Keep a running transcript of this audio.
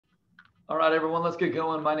All right, everyone, let's get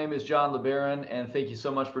going. My name is John LeBaron, and thank you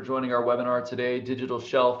so much for joining our webinar today, Digital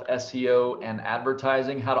Shelf SEO and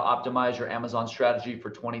Advertising, How to Optimize Your Amazon Strategy for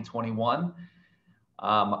 2021.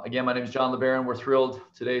 Again, my name is John LeBaron. We're thrilled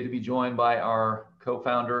today to be joined by our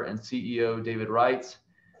co-founder and CEO, David Wright.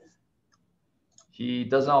 He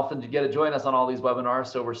doesn't often get to join us on all these webinars,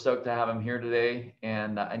 so we're stoked to have him here today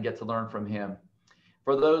and get to learn from him.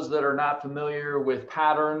 For those that are not familiar with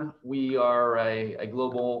Pattern, we are a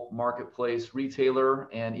global marketplace retailer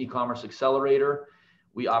and e-commerce accelerator.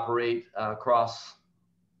 We operate across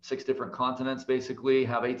 6 different continents, basically,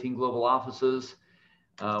 have 18 global offices.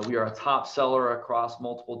 We are a top seller across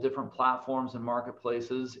multiple different platforms and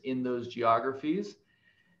marketplaces in those geographies.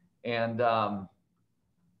 And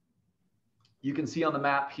you can see on the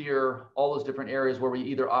map here all those different areas where we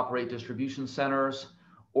either operate distribution centers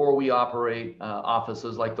or we operate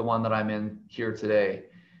offices like the one that I'm in here today.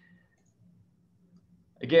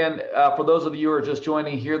 Again, for those of you who are just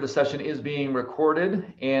joining here, the session is being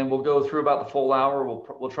recorded and we'll go through about the full hour.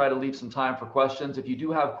 We'll try to leave some time for questions. If you do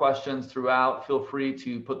have questions throughout, feel free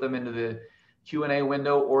to put them into the Q&A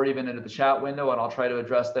window or even into the chat window, and I'll try to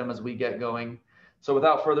address them as we get going. So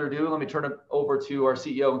without further ado, let me turn it over to our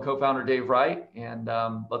CEO and co-founder, Dave Wright, and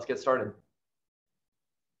let's get started.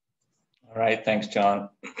 All right, thanks, John.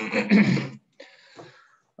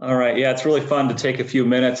 All right, yeah, it's really fun to take a few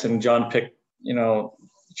minutes, and John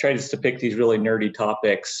tries to pick these really nerdy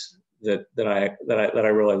topics that I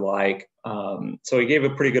really like. So he gave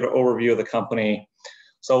a pretty good overview of the company.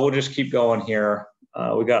 So we'll just keep going here.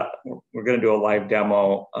 We're going to do a live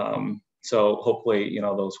demo. So hopefully,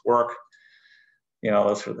 those work.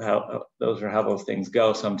 Those are how those things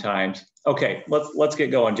go sometimes. Okay, let's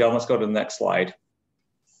get going, John. Let's go to the next slide.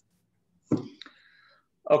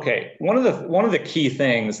 Okay, one of the key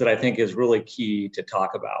things that I think is really key to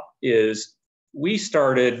talk about is we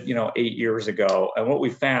started, 8 years ago, and what we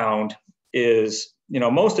found is,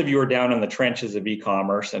 most of you are down in the trenches of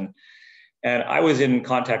e-commerce, and I was in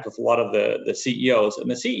contact with a lot of the CEOs, and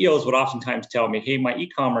the CEOs would oftentimes tell me, hey, my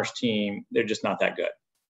e-commerce team, they're just not that good.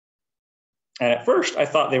 And at first, I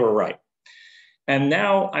thought they were right. And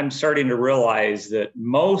now I'm starting to realize that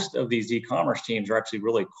most of these e-commerce teams are actually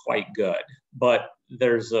really quite good, but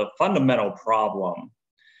there's a fundamental problem.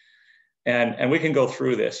 And we can go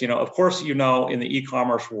through this. Of course, in the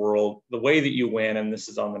e-commerce world, the way that you win, and this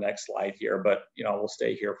is on the next slide here, but we'll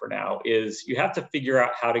stay here for now, is you have to figure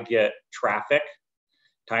out how to get traffic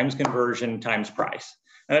times conversion times price.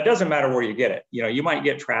 And it doesn't matter where you get it. You might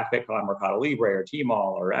get traffic on Mercado Libre or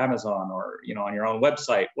Tmall or Amazon or on your own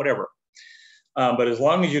website, whatever. But as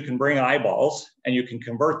long as you can bring eyeballs and you can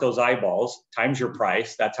convert those eyeballs times your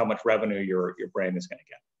price, that's how much revenue your brand is going to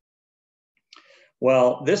get.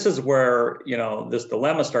 Well, this is where, this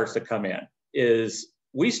dilemma starts to come in, is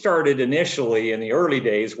we started initially in the early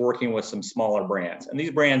days working with some smaller brands. And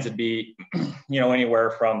these brands would be,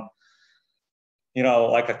 anywhere from,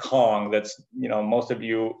 like a Kong that's, most of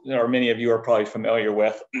you or many of you are probably familiar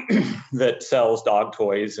with, that sells dog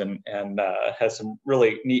toys and has some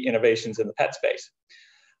really neat innovations in the pet space.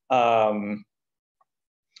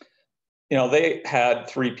 They had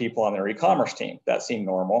 3 people on their e-commerce team. That seemed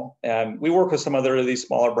normal. And we work with some other of these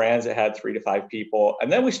smaller brands that had 3 to 5 people.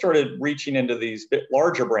 And then we started reaching into these bit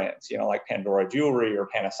larger brands, like Pandora Jewelry or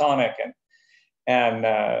Panasonic, and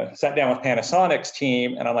sat down with Panasonic's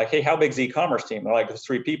team, and I'm like, hey, how big's the e-commerce team? They're like, there's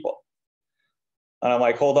 3 people. And I'm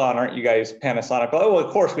like, hold on, aren't you guys Panasonic? Oh, well,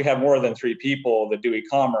 of course, we have more than 3 people that do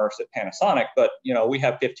e-commerce at Panasonic, but we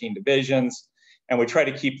have 15 divisions, and we try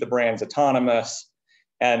to keep the brands autonomous.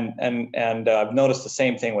 And I've noticed the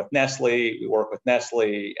same thing with Nestle. We work with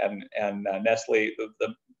Nestle, and Nestle,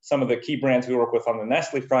 some of the key brands we work with on the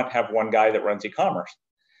Nestle front have one guy that runs e-commerce,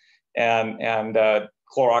 and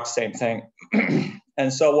Clorox, same thing.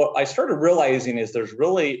 And so what I started realizing is there's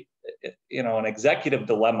really, an executive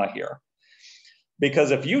dilemma here.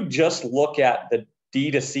 Because if you just look at the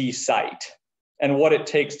D2C site and what it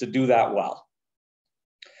takes to do that well.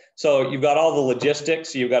 So you've got all the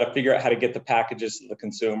logistics, so you've got to figure out how to get the packages to the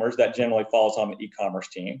consumers. That generally falls on the e-commerce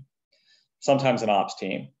team, sometimes an ops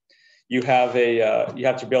team. You have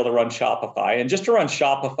to be able to run Shopify, and just to run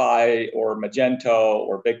Shopify or Magento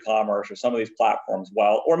or BigCommerce or some of these platforms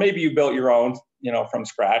well, or maybe you built your own, from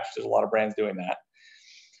scratch. There's a lot of brands doing that.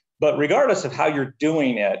 But regardless of how you're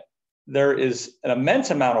doing it, there is an immense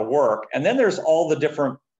amount of work. And then there's all the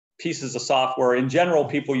different pieces of software. In general,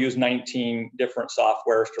 people use 19 different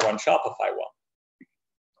softwares to run Shopify well.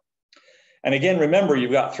 And again, remember,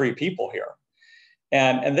 you've got 3 people here.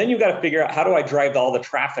 And then you've got to figure out, how do I drive all the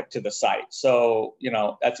traffic to the site? So,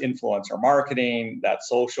 that's influencer marketing, that's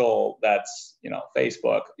social, that's,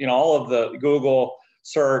 Facebook, all of the Google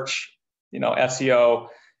search, SEO.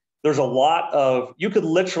 There's a lot of, you could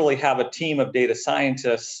literally have a team of data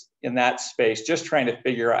scientists in that space just trying to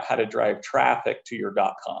figure out how to drive traffic to your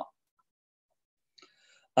 .com.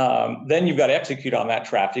 Then you've got to execute on that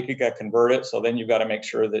traffic. You've got to convert it. So then you've got to make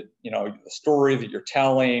sure that, the story that you're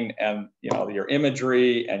telling and, your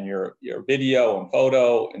imagery and your video and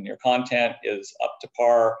photo and your content is up to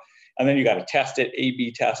par. And then you got to test it,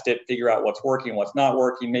 A/B test it, figure out what's working, what's not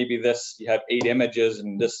working. Maybe you have 8 images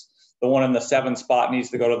and the one in the 7th spot needs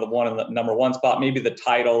to go to the one in the number 1 spot. Maybe the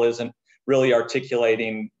title isn't really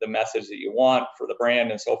articulating the message that you want for the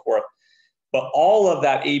brand and so forth. But all of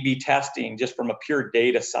that A/B testing, just from a pure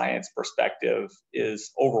data science perspective,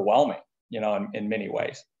 is overwhelming, in many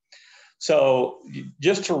ways. So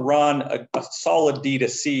just to run a solid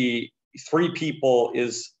D2C, 3 people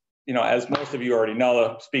is, as most of you already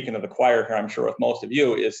know, speaking of the choir here, I'm sure with most of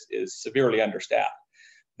you, is severely understaffed.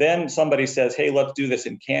 Then somebody says, hey, let's do this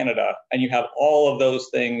in Canada, and you have all of those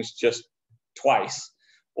things just twice.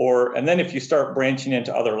 And then if you start branching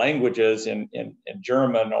into other languages in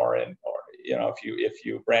German if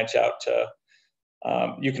you branch out to,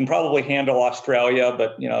 you can probably handle Australia,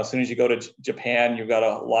 but as soon as you go to Japan, you've got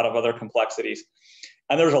a lot of other complexities.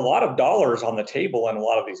 And there's a lot of dollars on the table in a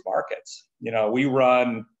lot of these markets. We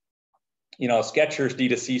run, Skechers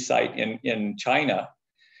D2C site in China,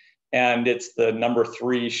 and it's the number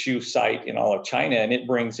 3 shoe site in all of China, and it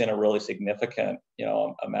brings in a really significant,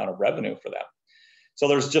 amount of revenue for them. So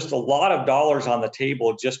there's just a lot of dollars on the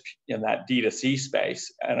table just in that D2C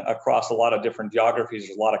space, and across a lot of different geographies,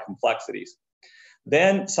 there's a lot of complexities.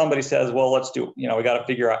 Then somebody says, well, let's do, we got to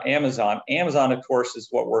figure out Amazon. Amazon, of course, is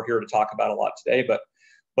what we're here to talk about a lot today, but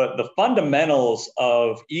the fundamentals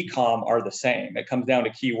of e-com are the same. It comes down to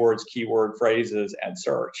keywords, keyword phrases, and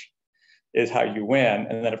search is how you win.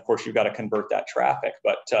 And then, of course, you've got to convert that traffic.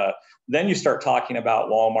 But then you start talking about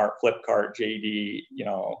Walmart, Flipkart, JD,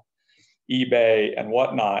 eBay and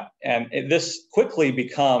whatnot. And this quickly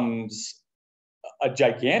becomes a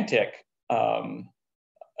gigantic problem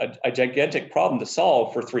to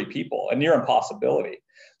solve for 3 people, a near impossibility.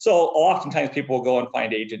 So oftentimes people will go and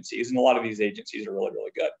find agencies, and a lot of these agencies are really,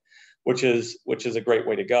 really good, which is a great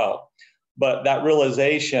way to go. But that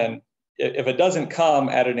realization, if it doesn't come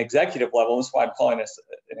at an executive level, and that's why I'm calling this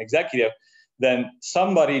an executive, then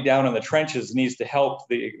somebody down in the trenches needs to help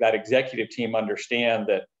that executive team understand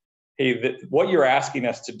that, hey, what you're asking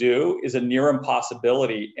us to do is a near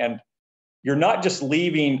impossibility, and you're not just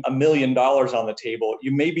leaving $1 million on the table.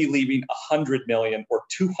 You may be leaving $100 million or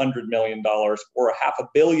 $200 million or $500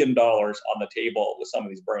 million on the table with some of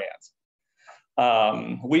these brands.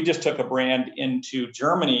 We just took a brand into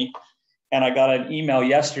Germany, and I got an email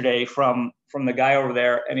yesterday from the guy over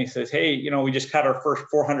there, and he says, hey, we just had our first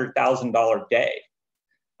 $400,000 day,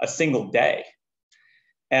 a single day.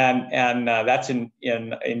 And that's in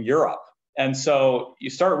Europe. And so you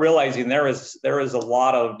start realizing there is a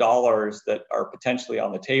lot of dollars that are potentially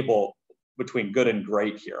on the table between good and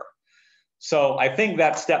great here. So I think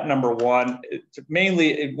that's step number 1.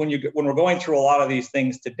 Mainly when we're going through a lot of these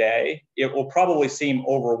things today, it will probably seem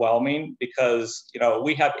overwhelming because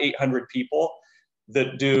we have 800 people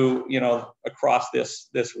that do across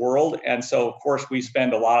this world, and so of course we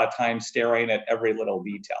spend a lot of time staring at every little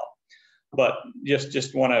detail. But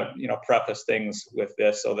just want to preface things with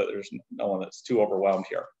this so that there's no one that's too overwhelmed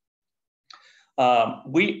here.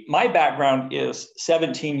 My background is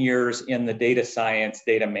 17 years in the data science,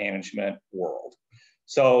 data management world.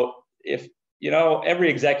 So if every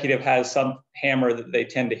executive has some hammer that they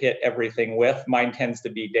tend to hit everything with, mine tends to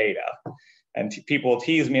be data. And people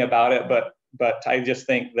tease me about it, but I just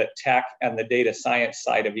think that tech and the data science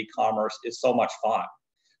side of e-commerce is so much fun,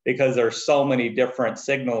 because there's so many different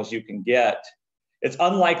signals you can get. It's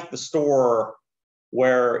unlike the store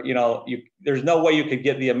where, there's no way you could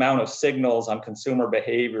get the amount of signals on consumer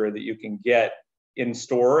behavior that you can get in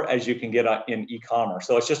store as you can get in e-commerce.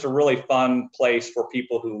 So it's just a really fun place for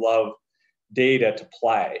people who love data to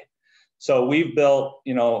play. So we've built,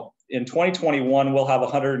 in 2021, we'll have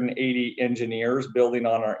 180 engineers building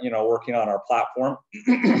on our, working on our platform.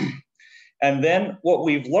 And then what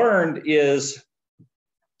we've learned is,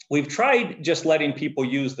 we've tried just letting people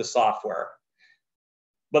use the software.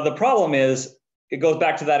 But the problem is, it goes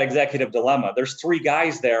back to that executive dilemma. There's 3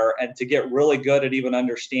 guys there, and to get really good at even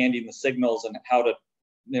understanding the signals and how to,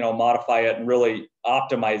 modify it and really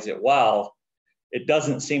optimize it well, it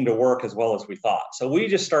doesn't seem to work as well as we thought. So we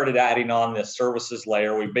just started adding on this services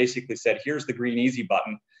layer. We basically said, here's the green easy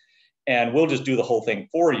button. and we'll just do the whole thing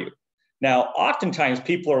for you. Now, oftentimes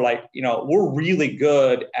people are like, we're really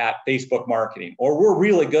good at Facebook marketing, or we're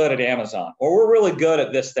really good at Amazon, or we're really good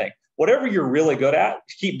at this thing. Whatever you're really good at,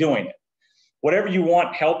 keep doing it. Whatever you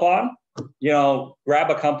want help on,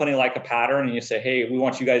 grab a company like a Pattern and you say, hey, we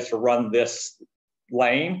want you guys to run this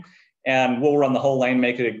lane, and we'll run the whole lane,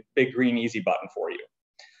 make it a big green easy button for you.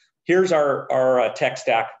 Here's our tech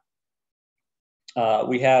stack.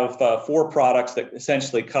 We have 4 products that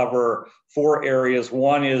essentially cover 4 areas.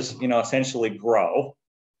 One is, essentially grow,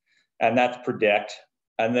 and that's predict.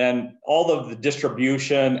 And then all of the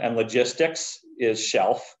distribution and logistics is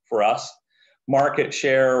shelf for us. Market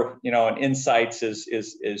share, and insights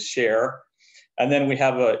is share. And then we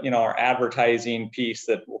have our advertising piece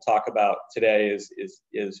that we'll talk about today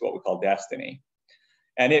is what we call destiny.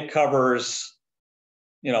 And it covers,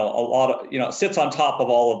 a lot of, it sits on top of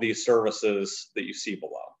all of these services that you see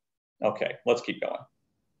below. Okay, let's keep going.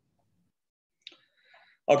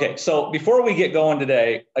 Okay, so before we get going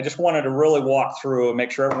today, I just wanted to really walk through and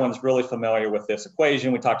make sure everyone's really familiar with this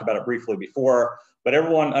equation. We talked about it briefly before, but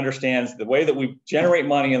everyone understands the way that we generate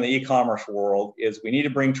money in the e-commerce world is we need to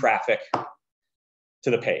bring traffic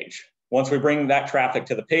to the page. Once we bring that traffic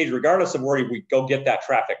to the page, regardless of where we go get that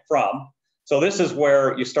traffic from, so this is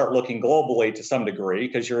where you start looking globally to some degree,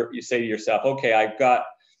 because you say to yourself, okay, I've got,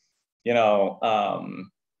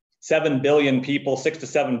 7 billion people, 6 to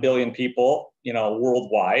 7 billion people,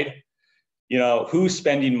 worldwide. Who's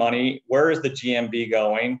spending money? Where is the GMV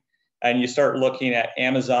going? And you start looking at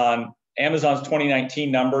Amazon. Amazon's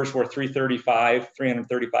 2019 numbers were 335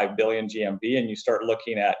 billion GMV, and you start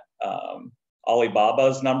looking at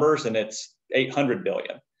Alibaba's numbers, and it's 800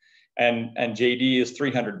 billion. And JD is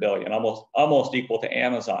 300 billion, almost equal to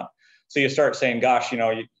Amazon. So you start saying, gosh,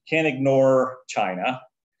 you can't ignore China.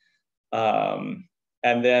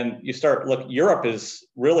 And then you start Europe is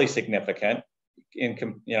really significant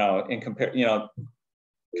compared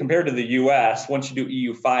to the US. Once you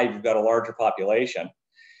do EU5, you've got a larger population.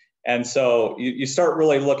 And so you start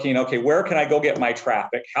really looking, okay, where can I go get my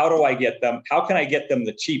traffic? How do I get them? How can I get them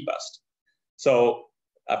the cheapest? So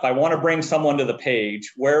if I want to bring someone to the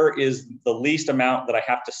page, where is the least amount that I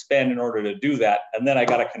have to spend in order to do that? And then I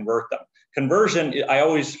got to convert them. Conversion, I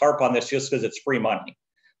always harp on this just because it's free money.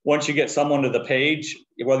 Once you get someone to the page,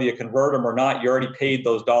 whether you convert them or not, you already paid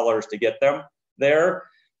those dollars to get them there.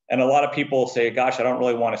 And a lot of people say, gosh, I don't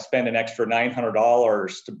really want to spend an extra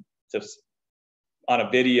 $900 on a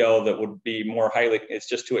video that would be it's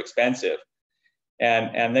just too expensive.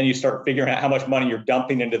 And then you start figuring out how much money you're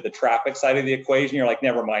dumping into the traffic side of the equation. You're like,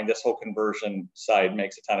 never mind, this whole conversion side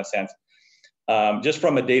makes a ton of sense. Just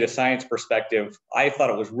from a data science perspective, I thought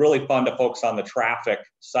it was really fun to focus on the traffic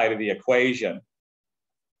side of the equation,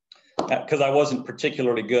 because I wasn't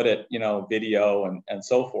particularly good at, video and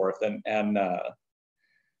so forth. And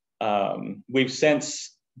we've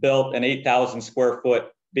since built an 8,000 square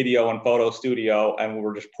foot video and photo studio, and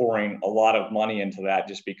we're just pouring a lot of money into that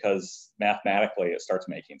just because mathematically it starts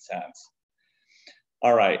making sense.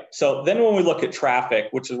 All right, so then when we look at traffic,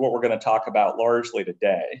 which is what we're going to talk about largely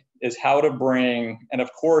today, is how to bring, and of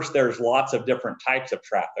course there's lots of different types of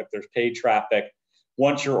traffic. There's paid traffic.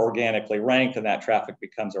 Once you're organically ranked and that traffic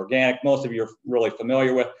becomes organic, most of you are really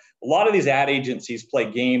familiar with. A lot of these ad agencies play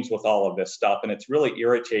games with all of this stuff, and it's really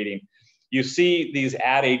irritating. You see these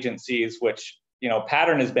ad agencies, which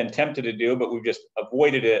Pattern has been tempted to do, but we've just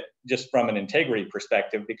avoided it just from an integrity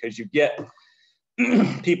perspective, because you get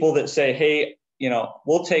people that say, hey,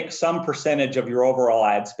 we'll take some percentage of your overall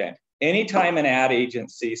ad spend. Anytime an ad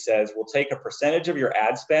agency says, we'll take a percentage of your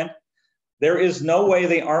ad spend, there is no way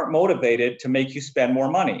they aren't motivated to make you spend more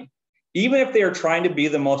money. Even if they are trying to be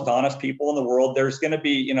the most honest people in the world, there's going to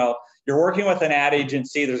be, you're working with an ad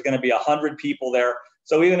agency, there's going to be 100 people there.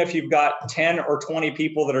 So even if you've got 10 or 20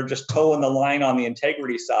 people that are just toeing the line on the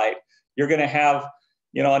integrity side, you're going to have,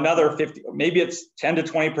 another 50, maybe it's 10 to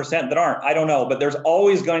 20% that aren't, I don't know, but there's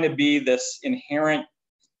always going to be this inherent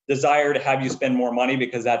desire to have you spend more money,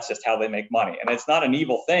 because that's just how they make money. And it's not an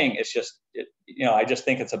evil thing. It's just, I just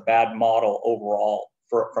think it's a bad model overall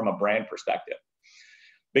from a brand perspective.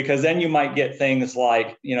 Because then you might get things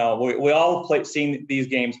like, we all seen these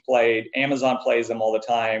games played. Amazon plays them all the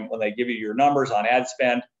time when they give you your numbers on ad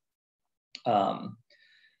spend.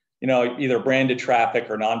 Either branded traffic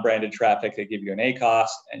or non-branded traffic, they give you an ACoS,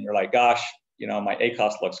 and you're like, gosh, my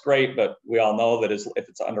ACoS looks great, but we all know that if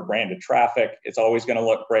it's under branded traffic, it's always going to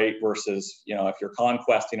look great versus, if you're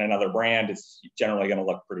conquesting another brand, it's generally going to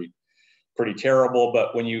look pretty terrible.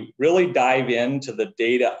 But when you really dive into the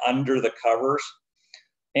data under the covers,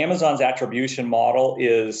 Amazon's attribution model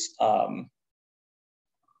is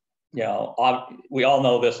you know, we all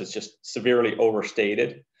know this is just severely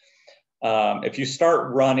overstated. If you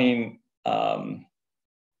start running,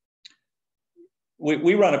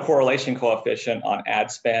 we run a correlation coefficient on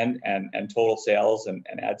ad spend and total sales and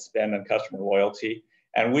ad spend and customer loyalty.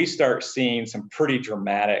 And we start seeing some pretty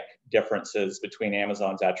dramatic differences between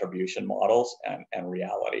Amazon's attribution models and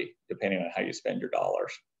reality, depending on how you spend your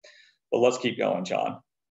dollars. But let's keep going, John.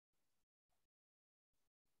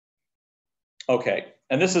 Okay,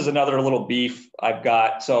 and this is another little beef I've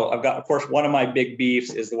got. So I've got, of course, one of my big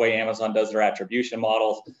beefs is the way Amazon does their attribution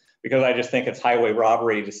models, because I just think it's highway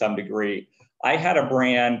robbery to some degree. I had a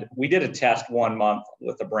brand, we did a test 1 month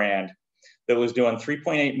with a brand that was doing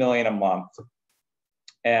 3.8 million a month.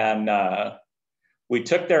 And we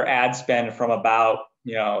took their ad spend from about,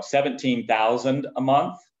 you know, 17,000 a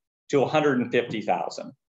month to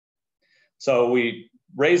 150,000. So we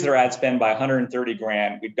raised their ad spend by 130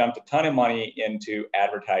 grand. We dumped a ton of money into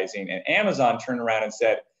advertising, and Amazon turned around and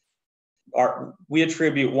said, we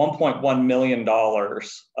attribute $1.1 million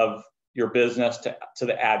of your business to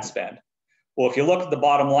the ad spend. Well, if you look at the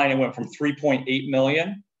bottom line, it went from 3.8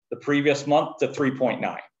 million the previous month to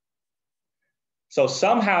 3.9. So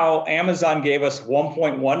somehow Amazon gave us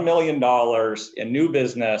 $1.1 million in new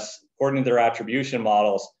business according to their attribution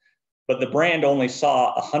models, but the brand only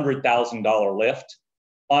saw a $100,000 lift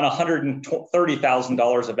on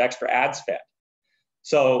 $130,000 of extra ad spend.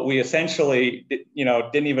 So we essentially, you know,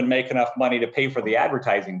 didn't even make enough money to pay for the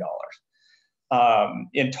advertising dollars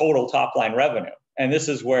in total top line revenue. And this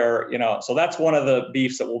is where, you know, so that's one of the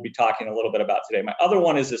beefs that we'll be talking a little bit about today. My other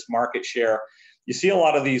one is this market share. You see a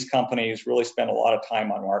lot of these companies really spend a lot of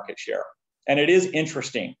time on market share, and it is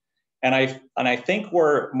interesting. And I think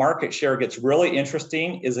where market share gets really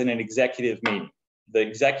interesting is in an executive meeting. The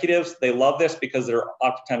executives, they love this because they're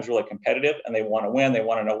oftentimes really competitive and they want to win. They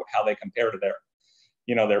want to know how they compare to their,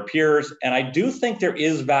 you know, their peers. And I do think there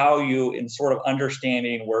is value in sort of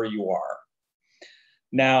understanding where you are.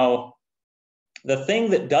 Now, the thing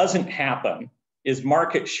that doesn't happen is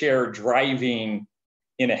market share driving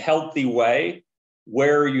in a healthy way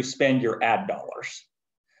where you spend your ad dollars.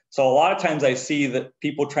 So a lot of times I see that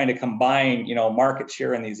people trying to combine, you know, market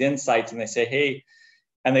share and these insights, and they say, hey,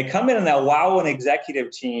 and they come in and they'll wow an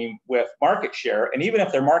executive team with market share. And even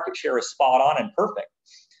if their market share is spot on and perfect,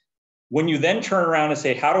 when you then turn around and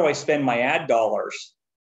say, how do I spend my ad dollars?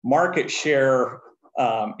 Market share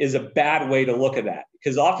is a bad way to look at that,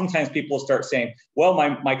 because oftentimes people start saying, well,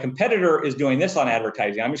 my competitor is doing this on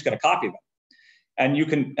advertising, I'm just going to copy them.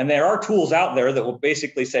 And there are tools out there that will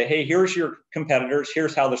basically say, hey, here's your competitors,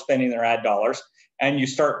 here's how they're spending their ad dollars. And you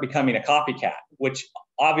start becoming a copycat, which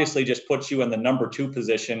obviously just puts you in the number 2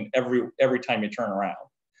 position every time you turn around.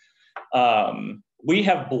 We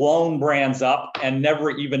have blown brands up and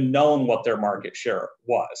never even known what their market share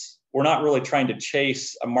was. We're not really trying to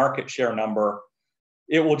chase a market share number.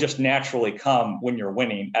 It will just naturally come when you're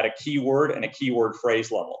winning at a keyword and a keyword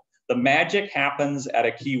phrase level. The magic happens at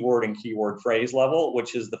a keyword and keyword phrase level,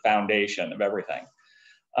 which is the foundation of everything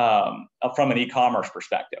from an e-commerce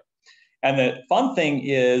perspective. And the fun thing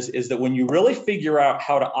is that when you really figure out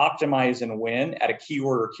how to optimize and win at a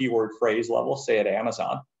keyword or keyword phrase level, say at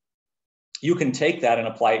Amazon, you can take that and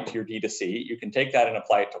apply it to your D2C. You can take that and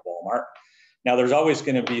apply it to Walmart. Now, there's always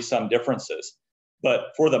going to be some differences,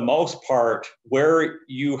 but for the most part, where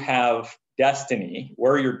you have destiny,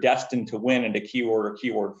 where you're destined to win at a keyword or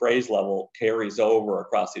keyword phrase level carries over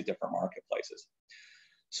across these different marketplaces.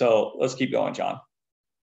 So let's keep going, John.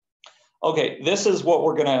 Okay, this is what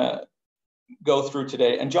we're going to go through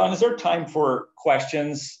today. And John, is there time for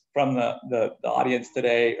questions from the audience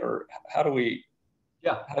today, or how do we?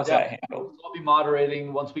 Yeah, how's that handled? I'll be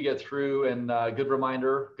moderating once we get through, and good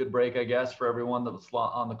reminder, good break, I guess, for everyone that's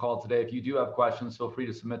on the call today. If you do have questions, feel free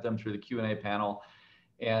to submit them through the Q&A panel,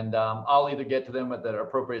 and I'll either get to them at the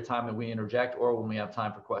appropriate time that we interject, or when we have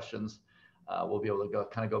time for questions, we'll be able to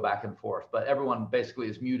kind of go back and forth. But everyone basically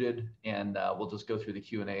is muted, and we'll just go through the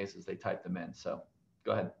Q&As as they type them in. So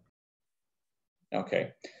go ahead.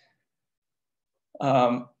 Okay.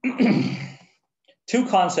 2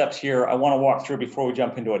 concepts here I want to walk through before we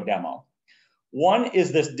jump into a demo. One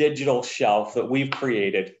is this digital shelf that we've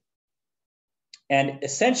created. And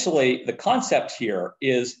essentially, the concept here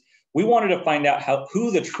is we wanted to find out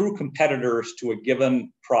who the true competitors to a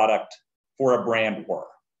given product for a brand were.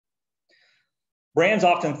 Brands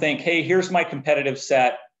often think, hey, here's my competitive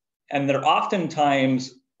set, and they're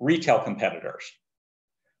oftentimes retail competitors.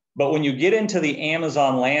 But when you get into the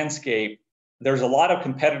Amazon landscape, there's a lot of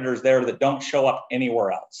competitors there that don't show up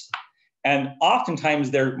anywhere else. And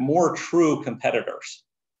oftentimes they're more true competitors.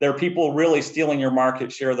 They're people really stealing your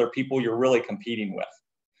market share. They're people you're really competing with.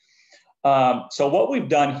 So what we've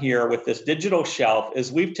done here with this digital shelf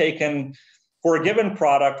is we've taken, for a given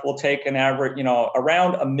product, we'll take an average,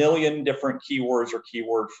 around 1 million different keywords or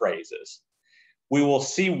keyword phrases. We will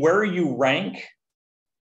see where you rank,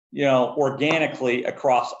 organically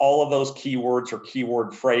across all of those keywords or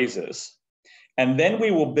keyword phrases. And then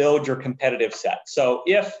we will build your competitive set. So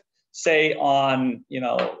if, say, on,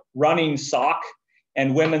 running sock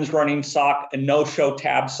and women's running sock and no-show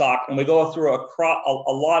tab sock, and we go through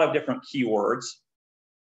a lot of different keywords,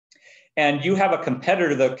 and you have a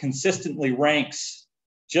competitor that consistently ranks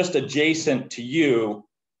just adjacent to you,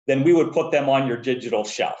 then we would put them on your digital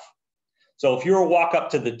shelf. So if you were to walk up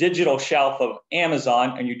to the digital shelf of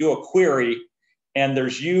Amazon and you do a query, and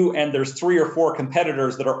there's you and there's 3 or 4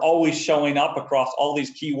 competitors that are always showing up across all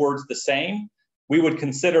these keywords the same, we would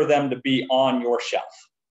consider them to be on your shelf.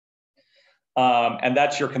 And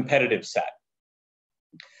that's your competitive set.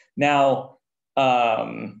 Now,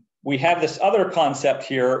 we have this other concept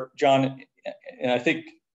here, John, and I think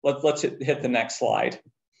let's hit the next slide,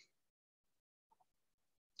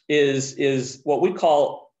 is what we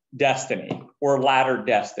call destiny or ladder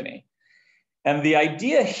destiny. And the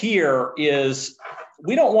idea here is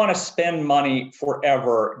we don't want to spend money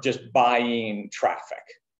forever just buying traffic.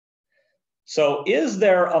 So is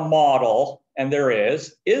there a model? And there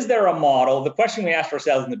is there a model? The question we asked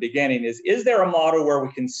ourselves in the beginning is there a model where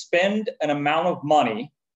we can spend an amount of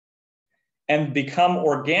money and become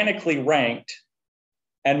organically ranked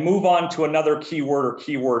and move on to another keyword or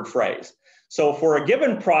keyword phrase? So for a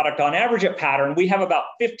given product, on average at Pattern, we have about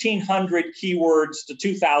 1,500 keywords to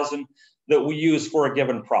 2,000 that we use for a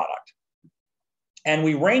given product. And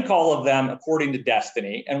we rank all of them according to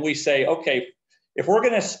destiny. And we say, okay, if we're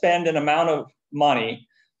going to spend an amount of money,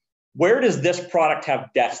 where does this product have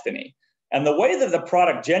destiny? And the way that the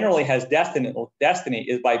product generally has destiny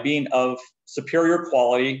is by being of superior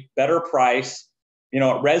quality, better price. It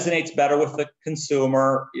resonates better with the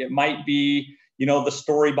consumer. It might be, the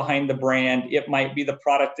story behind the brand. It might be the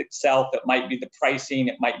product itself. It might be the pricing.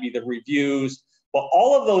 It might be the reviews. But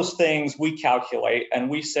all of those things we calculate and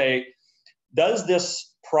we say, does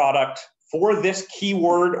this product for this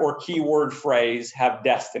keyword or keyword phrase have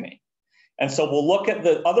destiny? And so we'll look at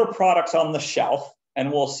the other products on the shelf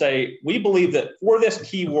and we'll say, we believe that for this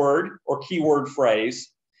keyword or keyword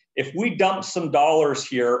phrase, if we dump some dollars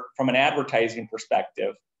here from an advertising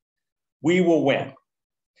perspective, we will win.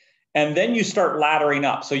 And then you start laddering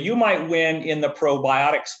up. So you might win in the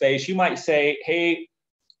probiotic space. You might say, hey,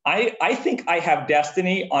 I think I have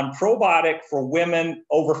destiny on probiotic for women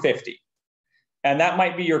over 50. And that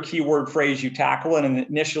might be your keyword phrase you tackle and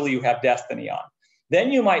initially you have destiny on.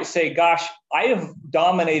 Then you might say, gosh, I have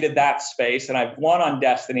dominated that space and I've won on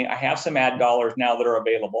destiny. I have some ad dollars now that are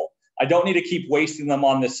available. I don't need to keep wasting them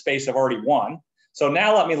on this space I've already won. So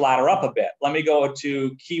now let me ladder up a bit. Let me go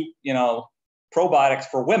to probiotics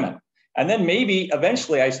for women. And then maybe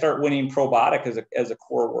eventually I start winning probiotic as a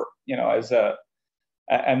core work,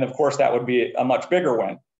 and of course that would be a much bigger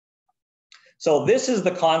win. So this is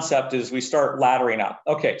the concept as we start laddering up.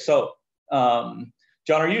 Okay, so John,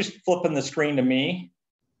 are you just flipping the screen to me?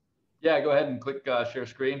 Yeah, go ahead and click share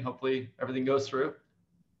screen. Hopefully everything goes through.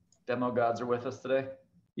 Demo gods are with us today.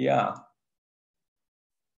 Yeah.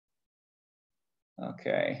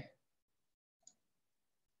 Okay.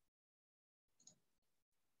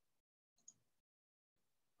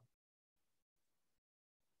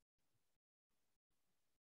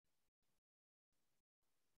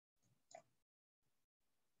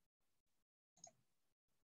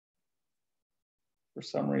 For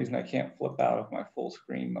some reason, I can't flip out of my full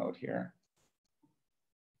screen mode here.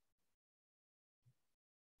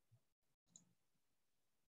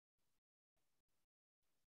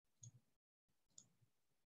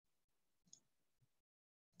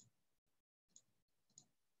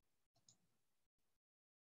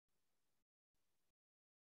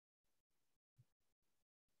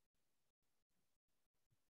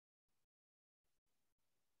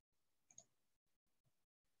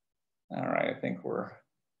 All right, I think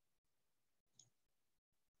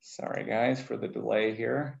sorry guys for the delay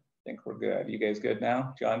here. I think we're good. You guys good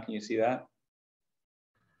now? John, can you see that?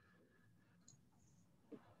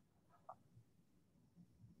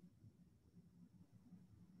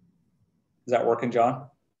 Is that working, John?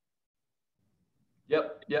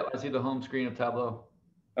 Yep, I see the home screen of Tableau.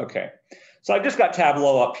 Okay, so I just got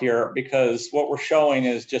Tableau up here because what we're showing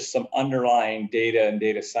is just some underlying data and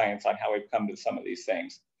data science on how we've come to some of these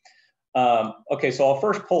things. Okay, so I'll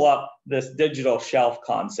first pull up this digital shelf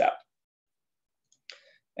concept.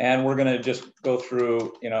 And we're gonna just go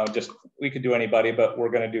through, we could do anybody, but we're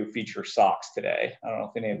gonna do feature socks today. I don't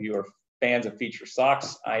know if any of you are fans of feature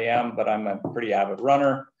socks. I am, but I'm a pretty avid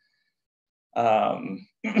runner.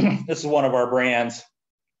 This is one of our brands.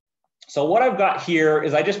 So what I've got here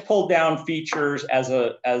is I just pulled down features as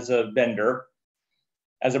a vendor,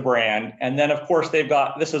 as a brand. And then of course they've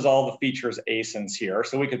got, this is all the features ASINs here.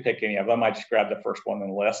 So we could pick any of them. I just grab the first one on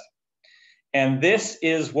the list. And this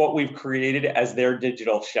is what we've created as their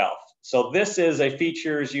digital shelf. So this is a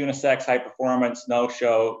features, unisex, high performance,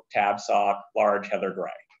 no-show, tab sock, large heather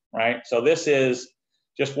gray, right? So this is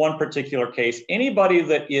just one particular case. Anybody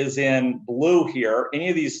that is in blue here, any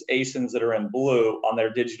of these ASINs that are in blue on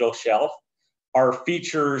their digital shelf are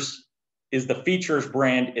features, is the features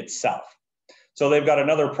brand itself. So they've got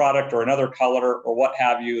another product or another color or what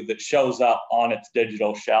have you that shows up on its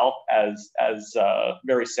digital shelf as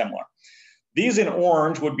very similar. These in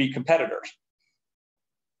orange would be competitors.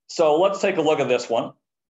 So let's take a look at this one.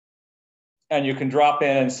 And you can drop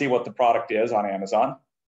in and see what the product is on Amazon.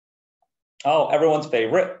 Oh, everyone's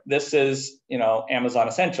favorite. This is, Amazon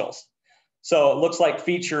Essentials. So it looks like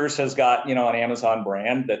Features has got, an Amazon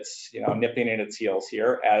brand that's, nipping in its heels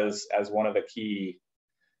here as one of the key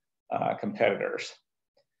competitors.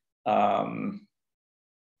 I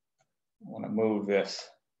want to move this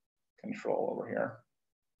control over here.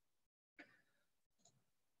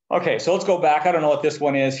 Okay, so let's go back. I don't know what this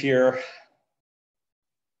one is here.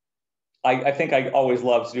 I think I always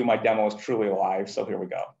love to do my demos truly live, so here we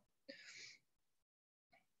go.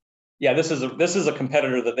 Yeah, this is a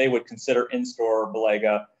competitor that they would consider in-store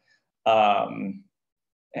Belega, and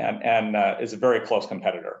is a very close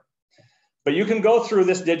competitor. But you can go through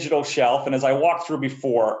this digital shelf, and as I walked through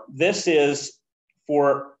before, this is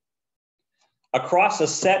for across a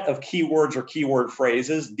set of keywords or keyword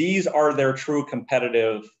phrases. These are their true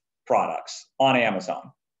competitive products on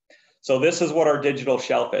Amazon. So this is what our digital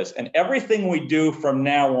shelf is. And everything we do from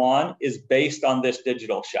now on is based on this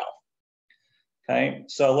digital shelf. Okay,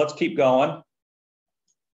 so let's keep going.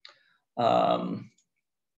 Pull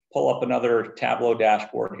up another Tableau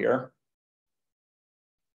dashboard here.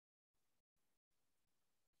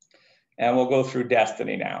 And we'll go through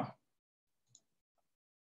Destiny now.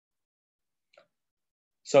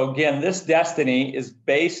 So again, this Destiny is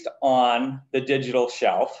based on the digital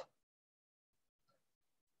shelf.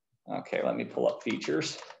 Okay, let me pull up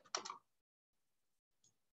features.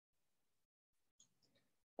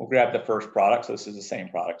 We'll grab the first product. So this is the same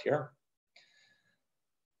product here.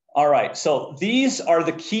 All right, so these are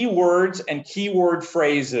the keywords and keyword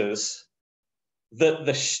phrases that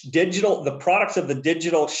the products of the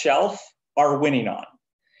digital shelf are winning on.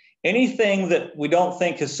 Anything that we don't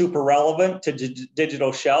think is super relevant to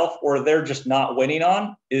digital shelf or they're just not winning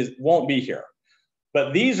on won't be here.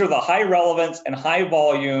 But these are the high relevance and high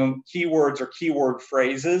volume keywords or keyword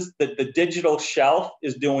phrases that the digital shelf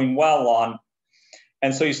is doing well on.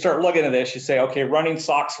 And so you start looking at this, you say, okay, running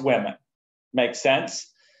socks women, makes sense.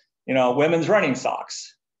 Women's running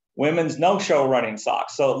socks, women's no-show running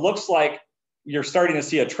socks. So it looks like you're starting to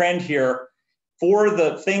see a trend here for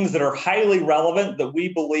the things that are highly relevant that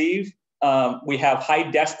we believe we have high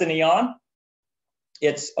destiny on.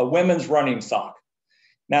 It's a women's running sock.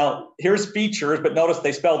 Now, here's features, but notice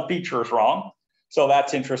they spelled features wrong. So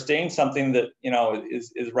that's interesting, something that,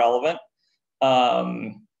 is relevant.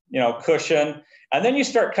 Cushion. And then you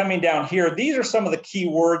start coming down here. These are some of the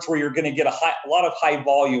keywords where you're going to get a lot of high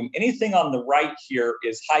volume. Anything on the right here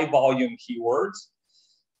is high volume keywords.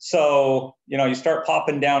 So, you start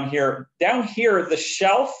popping down here. Down here, the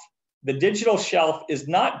shelf, the digital shelf is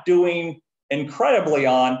not doing incredibly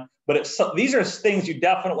on, but these are things you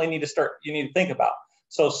definitely need to think about.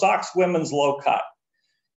 So socks, women's low cut,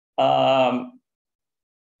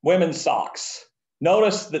 women's socks.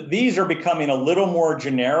 Notice that these are becoming a little more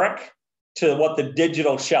generic to what the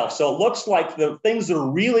digital shelf. So it looks like the things that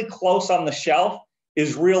are really close on the shelf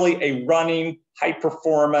is really a running high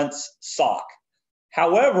performance sock.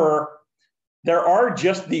 However, there are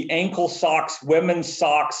just the ankle socks, women's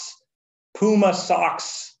socks, Puma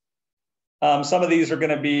socks. Some of these are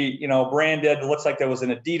going to be, branded. It looks like there was an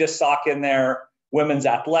Adidas sock in there, women's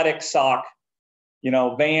athletic sock,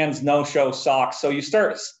 Vans no-show socks. So you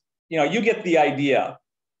start, you get the idea.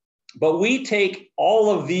 But we take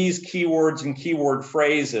all of these keywords and keyword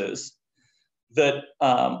phrases that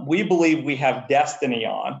we believe we have destiny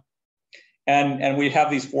on, and we have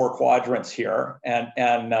these 4 quadrants here. And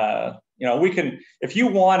we can, if you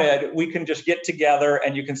wanted, we can just get together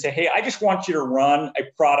and you can say, hey, I just want you to run a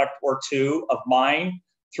product or 2 of mine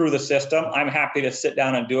through the system. I'm happy to sit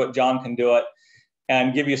down and do it. John can do it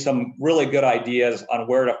and give you some really good ideas on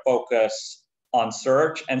where to focus on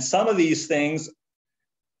search. And some of these things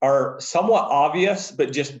are somewhat obvious,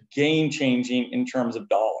 but just game changing in terms of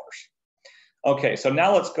dollars. Okay, so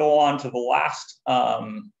now let's go on to the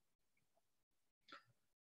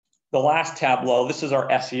last tableau. This is our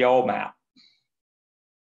SEO map.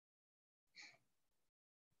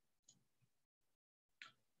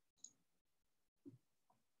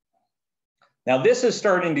 Now this is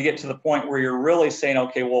starting to get to the point where you're really saying,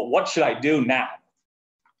 okay, well, what should I do now?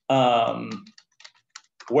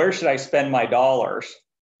 Where should I spend my dollars?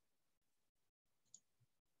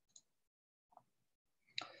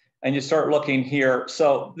 And you start looking here.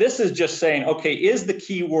 So this is just saying, okay, is the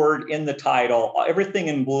keyword in the title? Everything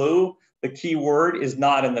in blue, the keyword is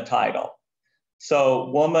not in the title.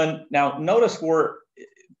 So woman, now notice for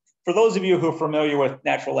those of you who are familiar with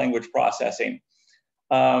natural language processing,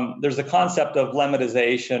 there's a concept of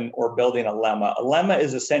lemmatization or building a lemma. A lemma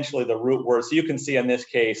is essentially the root word. So you can see in this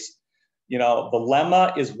case, the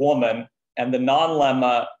lemma is woman and the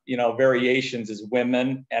non-lemma, variations is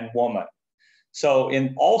women and woman. So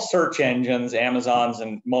in all search engines, Amazon's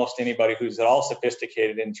and most anybody who's at all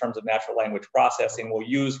sophisticated in terms of natural language processing will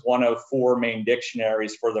use one of 4 main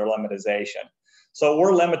dictionaries for their lemmatization. So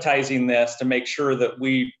we're lemmatizing this to make sure that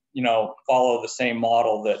we, follow the same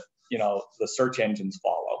model that, the search engines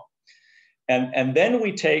follow. And then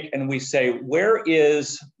we take and we say,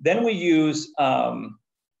 then we use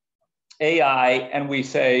AI and we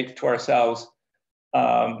say to ourselves,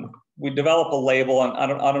 we develop a label, and I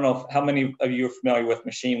don't know how many of you are familiar with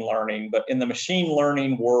machine learning, but in the machine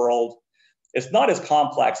learning world, it's not as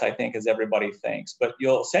complex, I think, as everybody thinks, but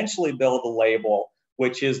you'll essentially build a label,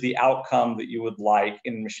 which is the outcome that you would like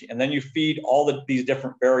in machine. And then you feed all these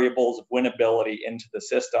different variables of winnability into the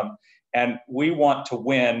system. And we want to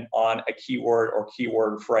win on a keyword or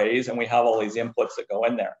keyword phrase, and we have all these inputs that go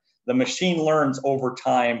in there. The machine learns over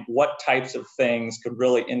time what types of things could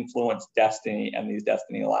really influence destiny and these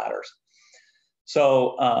destiny ladders.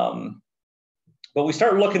 So, but we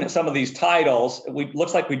start looking at some of these titles.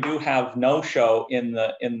 Looks like we do have no-show in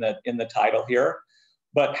the title here.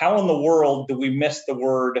 But how in the world do we miss the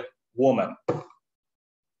word woman?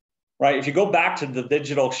 Right? If you go back to the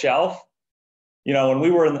digital shelf, when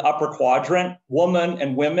we were in the upper quadrant, woman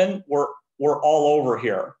and women were all over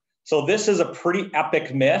here. So this is a pretty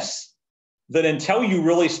epic miss that until you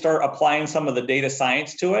really start applying some of the data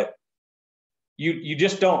science to it, you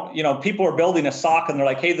just don't, people are building a sock and they're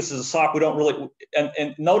like, hey, this is a sock. We don't really,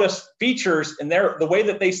 and notice features in the way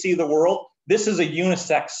that they see the world, this is a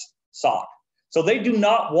unisex sock. So they do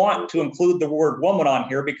not want to include the word woman on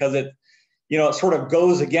here because it sort of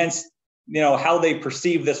goes against, how they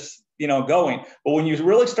perceive this, going. But when you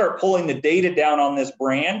really start pulling the data down on this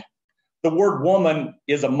brand, the word woman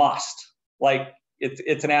is a must. Like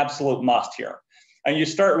it's an absolute must here. And you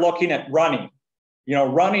start looking at running.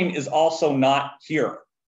 Running is also not here.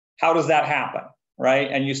 How does that happen, right?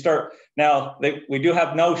 And you start, now we do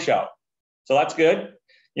have no show. So that's good,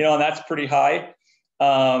 and that's pretty high.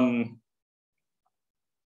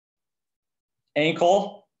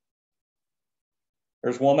 Ankle,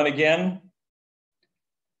 there's woman again.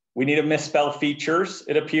 We need to misspell features,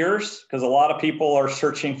 it appears, because a lot of people are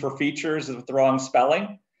searching for features with the wrong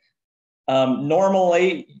spelling.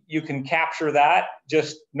 Normally, you can capture that.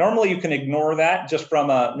 Normally, you can ignore that just from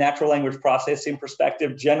a natural language processing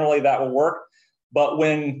perspective. Generally, that will work. But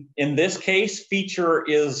when, in this case, feature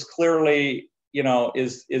is clearly,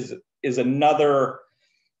 is another,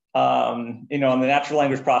 in the natural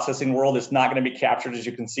language processing world, it's not going to be captured, as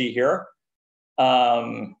you can see here.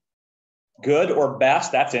 Good or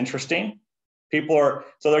best, that's interesting. So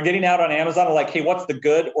they're getting out on Amazon, they're like, hey, what's the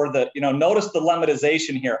good or the, notice the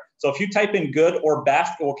lemmatization here. So if you type in good or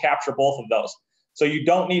best, it will capture both of those. So you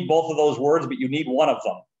don't need both of those words, but you need one of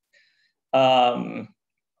them.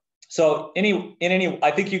 So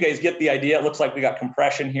I think you guys get the idea. It looks like we got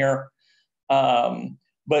compression here.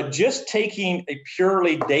 But just taking a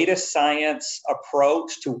purely data science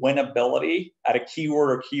approach to winnability at a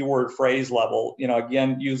keyword or keyword phrase level,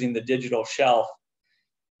 again, using the digital shelf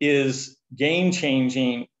is game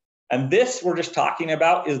changing. And this we're just talking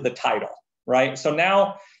about is the title, right? So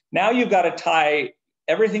now you've got to tie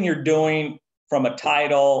everything you're doing from a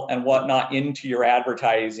title and whatnot into your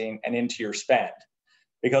advertising and into your spend,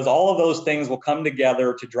 because all of those things will come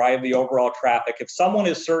together to drive the overall traffic. If someone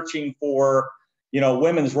is searching for,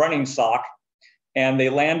 women's running sock, and they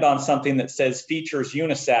land on something that says features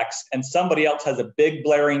unisex, and somebody else has a big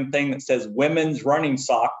blaring thing that says women's running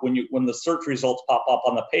sock, when the search results pop up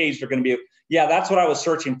on the page, they're going to be, yeah, that's what I was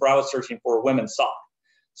searching for. I was searching for a women's sock.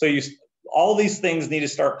 So all these things need to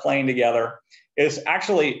start playing together. It's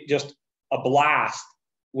actually just a blast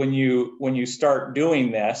when you start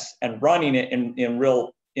doing this and running it in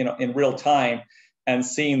real time. and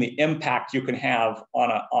seeing the impact you can have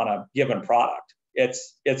on a given product.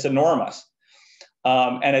 It's enormous.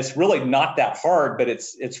 And it's really not that hard, but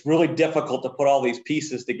it's really difficult to put all these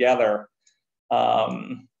pieces together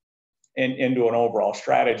into an overall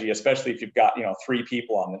strategy, especially if you've got 3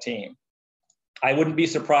 people on the team. I wouldn't be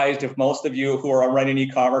surprised if most of you who are running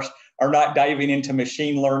e-commerce are not diving into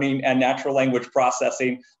machine learning and natural language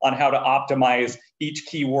processing on how to optimize each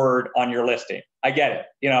keyword on your listing. I get it.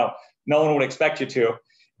 No one would expect you to.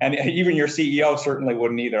 And even your CEO certainly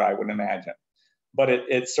wouldn't either, I wouldn't imagine. But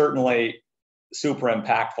it's certainly super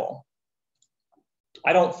impactful.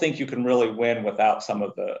 I don't think you can really win without some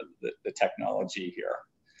of the technology here.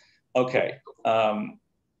 Okay.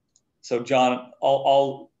 So John,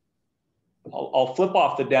 I'll flip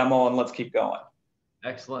off the demo and let's keep going.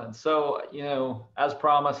 Excellent. So, as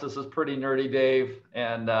promised, this is pretty nerdy, Dave,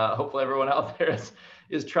 and hopefully everyone out there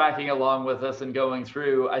is tracking along with us and going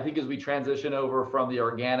through. I think as we transition over from the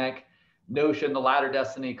organic notion, the ladder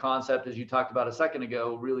destiny concept, as you talked about a second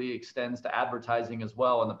ago, really extends to advertising as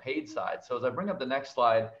well on the paid side. So as I bring up the next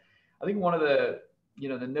slide, I think one of the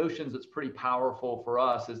notions that's pretty powerful for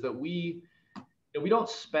us is that we don't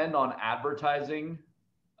spend on advertising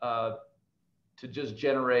to just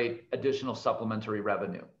generate additional supplementary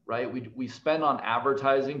revenue, right? We spend on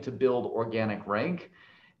advertising to build organic rank.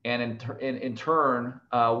 And in turn,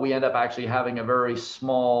 we end up actually having a very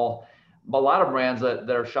small, a lot of brands that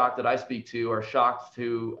are shocked that I speak to are shocked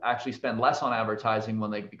to actually spend less on advertising when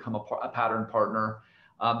they become a pattern partner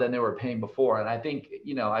than they were paying before. And I think,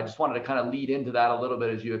 I just wanted to kind of lead into that a little bit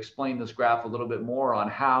as you explain this graph a little bit more on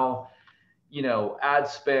how ad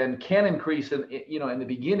spend can increase in the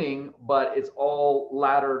beginning, but it's all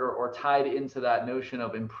laddered or tied into that notion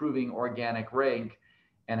of improving organic rank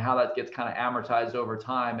and how that gets kind of amortized over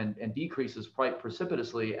time and decreases quite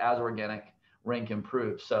precipitously as organic rank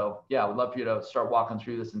improves. So yeah, I would love for you to start walking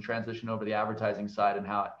through this and transition over the advertising side and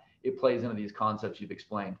how it plays into these concepts you've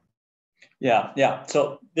explained. Yeah.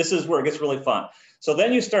 So this is where it gets really fun. So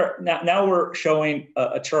then you start, now we're showing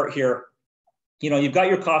a chart here. You've got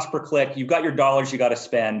your cost per click, you've got your dollars you got to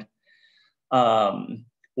spend.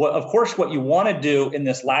 Of course, what you want to do in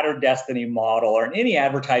this ladder destiny model or in any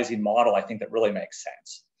advertising model, I think that really makes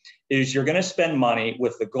sense, is you're going to spend money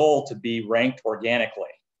with the goal to be ranked organically.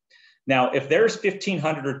 Now, if there's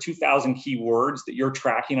 1,500 or 2,000 keywords that you're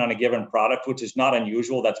tracking on a given product, which is not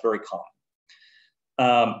unusual, that's very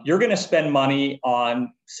common. You're going to spend money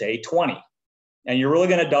on, say, 20, and you're really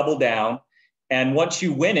going to double down. And once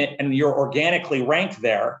you win it and you're organically ranked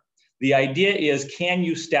there, the idea is, can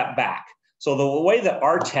you step back? So the way that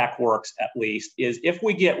our tech works, at least, is if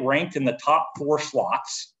we get ranked in the top 4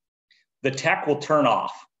 slots, the tech will turn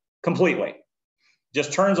off completely.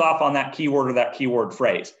 Just turns off on that keyword or that keyword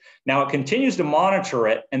phrase. Now it continues to monitor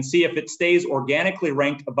it and see if it stays organically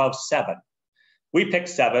ranked above 7. We picked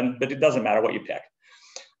 7, but it doesn't matter what you pick.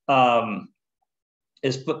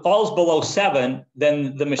 If it falls below 7,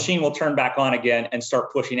 then the machine will turn back on again and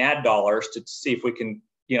start pushing ad dollars to see if we can,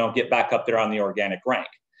 get back up there on the organic rank.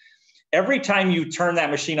 Every time you turn that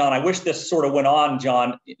machine on, I wish this sort of went on,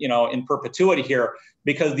 John, in perpetuity here,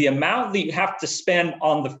 because the amount that you have to spend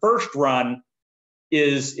on the first run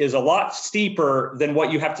is a lot steeper than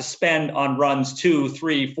what you have to spend on runs 2,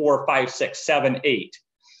 3, 4, 5, 6, 7, 8.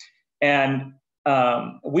 And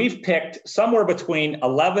we've picked somewhere between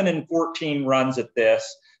 11 and 14 runs at this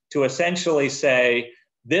to essentially say,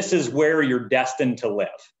 this is where you're destined to live.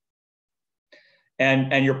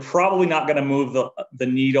 And you're probably not going to move the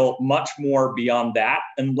needle much more beyond that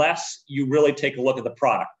unless you really take a look at the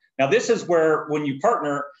product. Now, this is where when you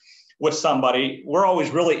partner with somebody, we're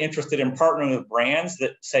always really interested in partnering with brands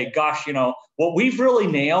that say, gosh, what we've really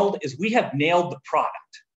nailed is we have nailed the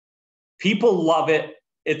product. People love it.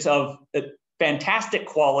 It's of fantastic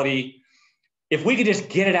quality. If we could just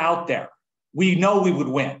get it out there, we know we would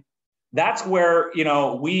win. That's where,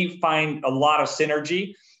 we find a lot of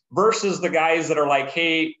synergy versus the guys that are like,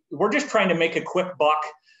 hey, we're just trying to make a quick buck.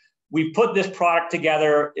 We've put this product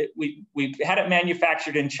together. We've had it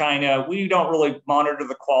manufactured in China. We don't really monitor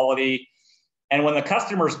the quality. And when the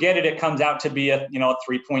customers get it, it comes out to be a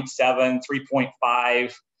 3.7,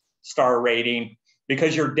 3.5 star rating,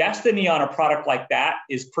 because your destiny on a product like that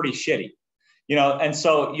is pretty shitty. And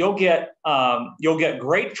so you'll get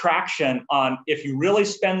great traction on if you really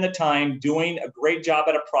spend the time doing a great job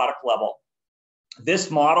at a product level.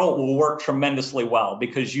 This model will work tremendously well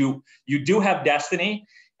because you do have destiny.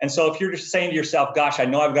 And so if you're just saying to yourself, gosh, I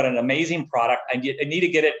know I've got an amazing product. I need to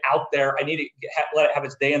get it out there. I need to let it have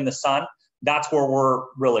its day in the sun. That's where we're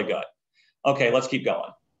really good. Okay, let's keep going.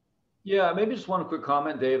 Yeah, maybe just one quick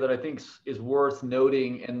comment, Dave, that I think is worth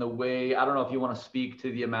noting in the way, I don't know if you want to speak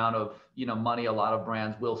to the amount of, money a lot of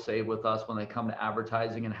brands will save with us when they come to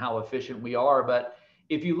advertising and how efficient we are. But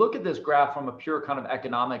if you look at this graph from a pure kind of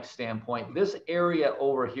economic standpoint, this area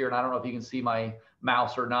over here, and I don't know if you can see my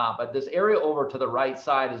mouse or not, but this area over to the right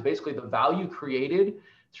side is basically the value created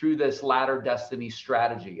through this ladder destiny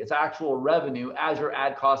strategy. It's actual revenue. As your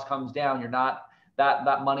ad cost comes down, you're not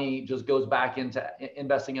that money just goes back into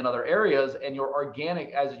investing in other areas, and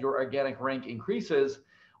as your organic rank increases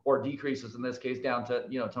or decreases, in this case down to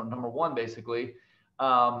to number one basically,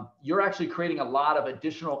 you're actually creating a lot of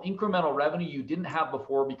additional incremental revenue you didn't have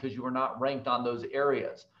before because you were not ranked on those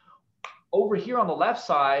areas. Over here on the left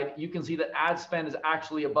side, you can see that ad spend is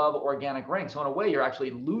actually above organic rank. So in a way, you're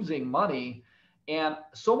actually losing money. And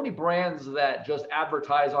so many brands that just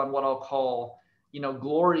advertise on what I'll call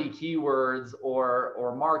glory keywords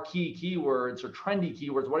or marquee keywords or trendy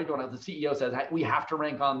keywords, what are you doing? The CEO says, we have to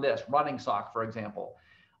rank on this, running sock, for example.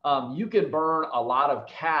 You can burn a lot of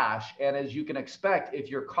cash. And as you can expect, if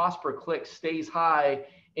your cost per click stays high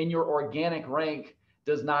and your organic rank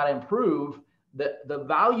does not improve, the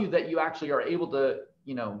value that you actually are able to,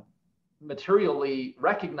 materially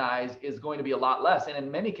recognize is going to be a lot less. And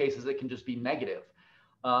in many cases, it can just be negative.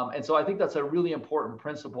 And so I think that's a really important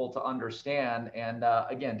principle to understand. And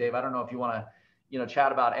again, Dave, I don't know if you want to,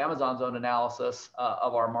 chat about Amazon's own analysis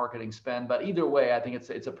of our marketing spend, but either way, I think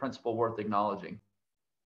it's a principle worth acknowledging.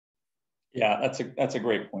 Yeah, that's a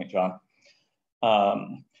great point, John.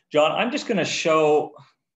 John, I'm just going to show.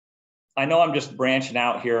 I know I'm just branching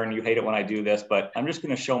out here, and you hate it when I do this, but I'm just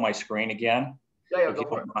going to show my screen again. Yeah, if you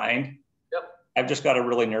don't mind. Yep. I've just got a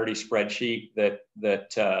really nerdy spreadsheet that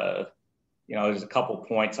there's a couple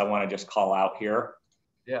points I want to just call out here.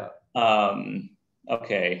 Yeah.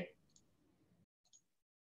 Okay.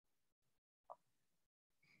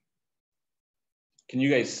 Can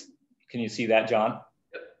you see that, John?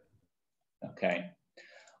 Yep. Okay.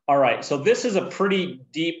 All right. So this is a pretty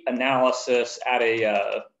deep analysis at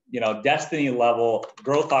a, destiny level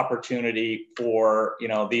growth opportunity for,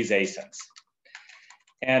 these ASINs.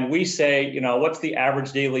 And we say, what's the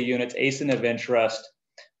average daily units ASIN of interest?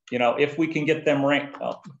 If we can get them ranked,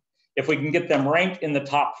 in the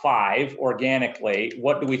top 5 organically,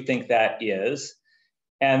 what do we think that is?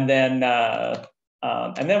 And then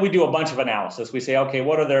we do a bunch of analysis. We say, okay,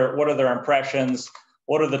 what are their impressions?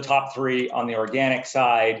 What are the top 3 on the organic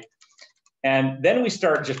side? And then we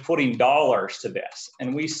start just putting dollars to this,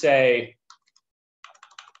 and we say,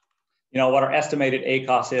 what our estimated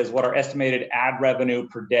ACOS is, what our estimated ad revenue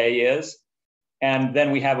per day is, and then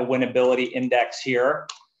we have a winnability index here.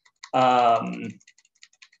 And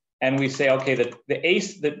we say, okay,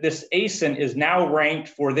 this ASIN is now ranked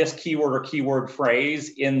for this keyword or keyword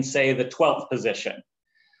phrase in, say, the 12th position.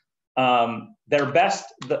 Their best,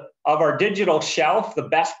 of our digital shelf, the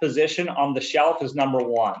best position on the shelf is number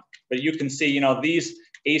 1. But you can see, these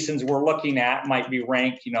ASINs we're looking at might be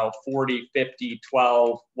ranked, 40, 50,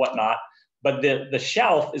 12, whatnot. But the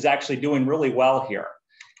shelf is actually doing really well here.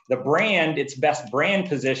 The brand, its best brand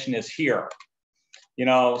position is here.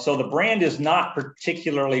 So the brand is not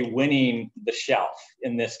particularly winning the shelf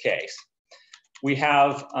in this case. We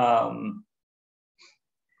have, I'm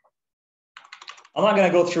not going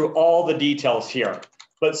to go through all the details here,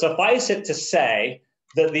 but suffice it to say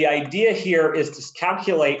that the idea here is to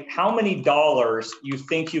calculate how many dollars you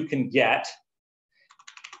think you can get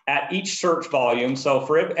at each search volume. So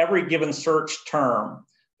for every given search term,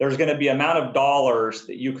 there's going to be amount of dollars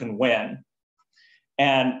that you can win.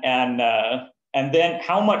 And then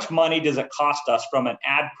how much money does it cost us from an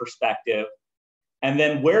ad perspective? And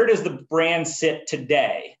then where does the brand sit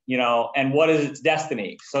today, and what is its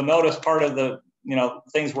destiny? So notice part of the,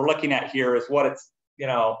 things we're looking at here is what it's,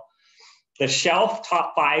 the shelf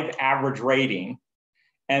top 5 average rating,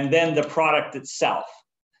 and then the product itself.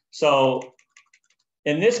 So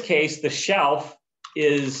in this case, the shelf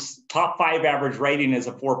is top 5 average rating is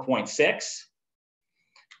a 4.6.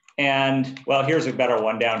 And well, here's a better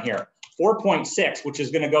one down here. 4.6, which is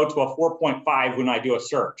going to go to a 4.5 when I do a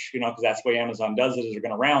search, because that's the way Amazon does it, is they're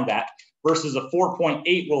going to round that, versus a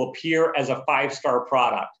 4.8 will appear as a 5-star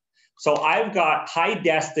product. So I've got high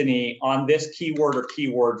destiny on this keyword or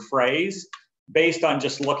keyword phrase based on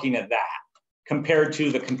just looking at that compared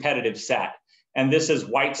to the competitive set. And this is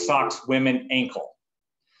white socks women ankle,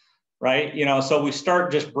 right? So we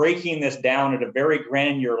start just breaking this down at a very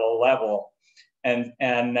granular level. And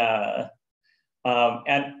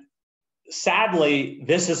sadly,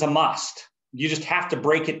 this is a must. You just have to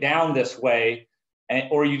break it down this way,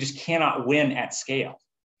 or you just cannot win at scale.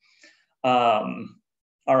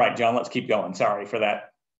 All right, John, let's keep going. Sorry for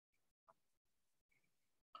that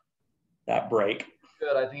that break.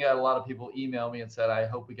 Good. I think I had a lot of people email me and said, I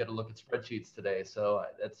hope we get to look at spreadsheets today. So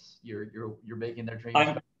that's you're making their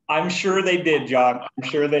dreams. I'm sure they did, John. I'm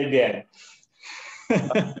sure they did.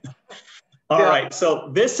 All right. So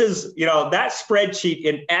this is, that spreadsheet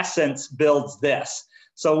in essence builds this.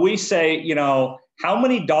 So we say, how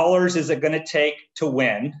many dollars is it going to take to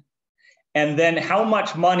win? And then how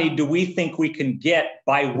much money do we think we can get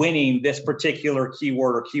by winning this particular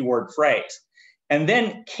keyword or keyword phrase? And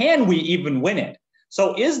then can we even win it?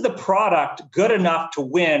 So is the product good enough to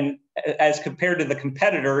win as compared to the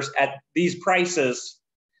competitors at these prices?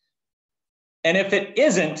 And if it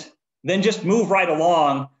isn't, then just move right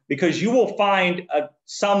along, because you will find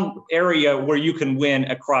some area where you can win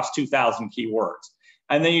across 2,000 keywords.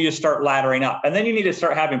 And then you just start laddering up. And then you need to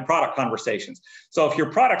start having product conversations. So if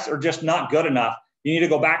your products are just not good enough, you need to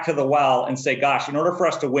go back to the well and say, gosh, in order for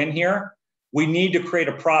us to win here, we need to create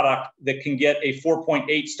a product that can get a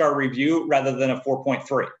 4.8 star review rather than a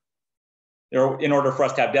 4.3 in order for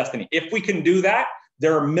us to have destiny. If we can do that,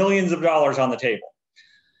 there are millions of dollars on the table.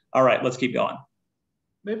 All right, let's keep going.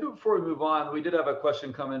 Maybe before we move on, we did have a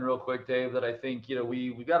question come in real quick, Dave, that I think,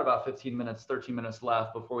 we've got about 15 minutes, 13 minutes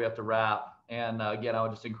left before we have to wrap. And again, I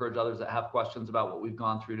would just encourage others that have questions about what we've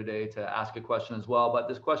gone through today to ask a question as well. But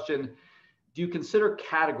this question, do you consider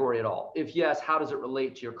category at all? If yes, how does it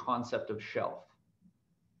relate to your concept of shelf?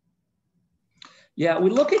 Yeah, we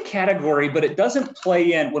look at category, but it doesn't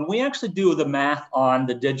play in. When we actually do the math on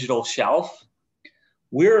the digital shelf,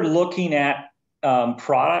 we're looking at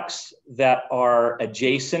products that are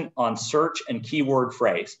adjacent on search and keyword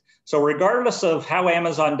phrase. So regardless of how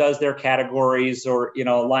Amazon does their categories or,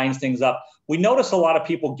 lines things up, we notice a lot of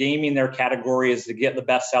people gaming their categories to get the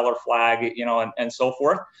bestseller flag, and so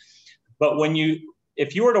forth. But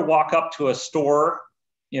if you were to walk up to a store,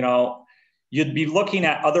 you'd be looking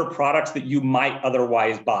at other products that you might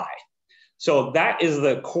otherwise buy. So that is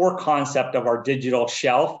the core concept of our digital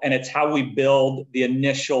shelf, and it's how we build the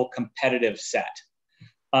initial competitive set.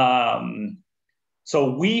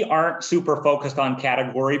 So we aren't super focused on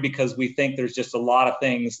category because we think there's just a lot of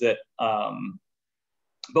things that,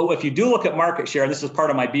 but if you do look at market share, this is part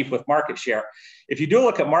of my beef with market share. If you do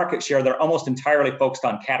look at market share, they're almost entirely focused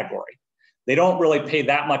on category. They don't really pay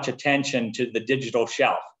that much attention to the digital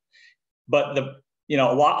shelf. But a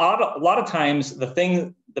lot of times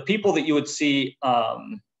the people that you would see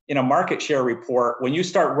in a market share report, when you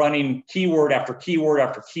start running keyword after keyword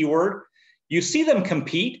after keyword, you see them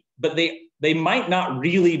compete, but they might not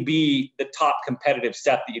really be the top competitive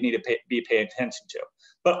set that you need to be paying attention to.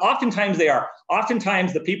 But oftentimes they are.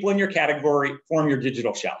 Oftentimes the people in your category form your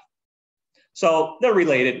digital shelf. So they're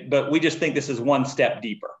related, but we just think this is one step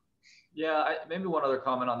deeper. Yeah, maybe one other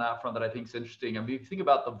comment on that front that I think is interesting. I mean, if you think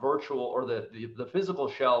about the virtual or the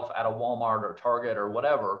physical shelf at a Walmart or Target or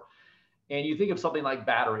whatever, and you think of something like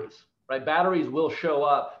batteries, right? Batteries will show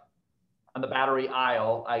up on the battery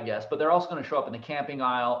aisle, I guess, but they're also going to show up in the camping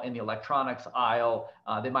aisle, in the electronics aisle.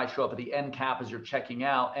 They might show up at the end cap as you're checking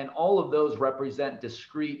out. And all of those represent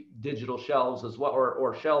discrete digital shelves as well,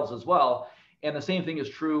 or shelves as well. And the same thing is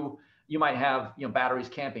true. You might have, batteries,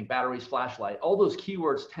 camping, batteries, flashlight. All those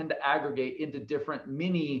keywords tend to aggregate into different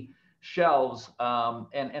mini shelves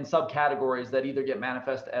and subcategories that either get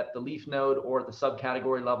manifest at the leaf node or at the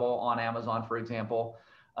subcategory level on Amazon, for example.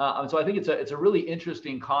 So I think it's a really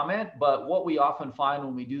interesting comment, but what we often find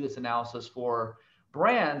when we do this analysis for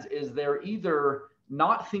brands is they're either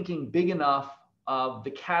not thinking big enough of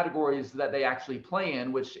the categories that they actually play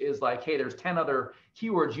in, which is like, hey, there's 10 other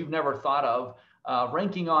keywords you've never thought of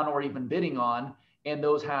ranking on or even bidding on, and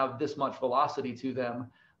those have this much velocity to them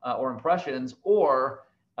or impressions, or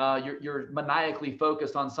you're maniacally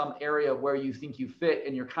focused on some area where you think you fit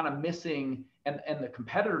and you're kind of missing, and the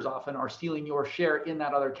competitors often are stealing your share in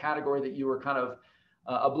that other category that you were kind of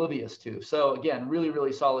oblivious to. So again, really,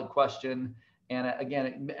 really solid question. And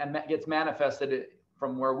again, it gets manifested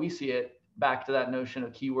from where we see it back to that notion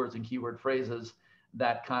of keywords and keyword phrases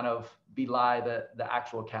that kind of belie the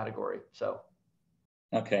actual category. So.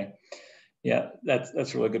 Okay. Yeah, that's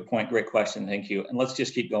a really good point. Great question. Thank you. And let's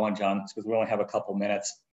just keep going, John, because we only have a couple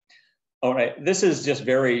minutes. All right. This is just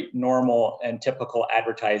very normal and typical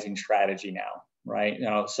advertising strategy now, right?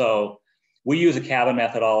 So we use a cabin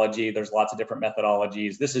methodology. There's lots of different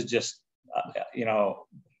methodologies. This is just,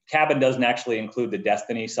 cabin doesn't actually include the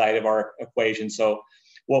destiny side of our equation. So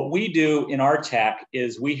what we do in our tech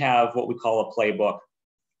is we have what we call a playbook.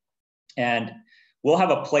 And we'll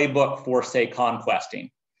have a playbook for, say,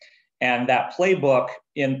 conquesting. And that playbook,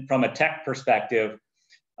 from a tech perspective,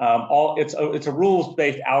 it's a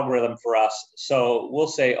rules-based algorithm for us. So we'll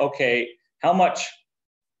say, okay, how much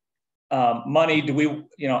money do we,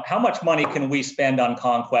 how much money can we spend on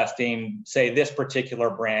conquesting, say, this particular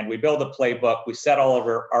brand? We build a playbook, we set all of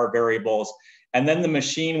our variables, and then the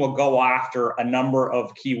machine will go after a number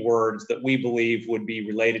of keywords that we believe would be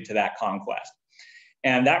related to that conquest.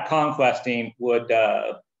 And that conquesting would,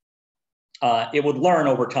 it would learn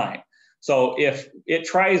over time. So if it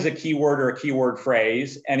tries a keyword or a keyword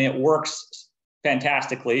phrase and it works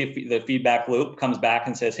fantastically, if the feedback loop comes back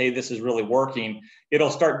and says, hey, this is really working,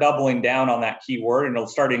 it'll start doubling down on that keyword and it'll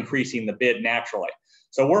start increasing the bid naturally.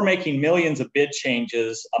 So we're making millions of bid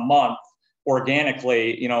changes a month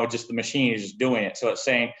organically, just the machine is just doing it. So it's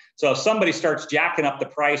saying, so if somebody starts jacking up the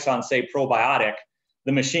price on, say, probiotic,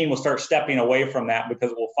 the machine will start stepping away from that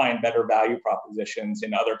because it will find better value propositions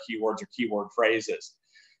in other keywords or keyword phrases.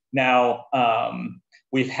 Now,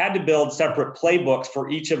 we've had to build separate playbooks for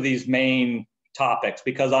each of these main topics,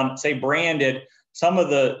 because on, say, branded, some of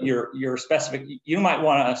your specific, you might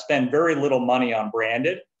want to spend very little money on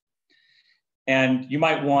branded, and you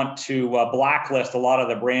might want to blacklist a lot of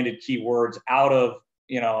the branded keywords out of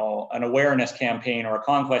an awareness campaign or a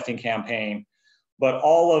conquesting campaign. But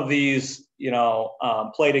all of these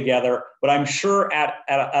play together. But I'm sure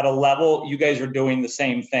at a level you guys are doing the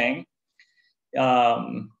same thing.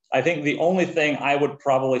 I think the only thing I would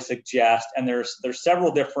probably suggest, and there's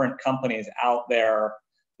several different companies out there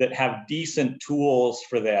that have decent tools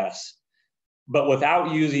for this, but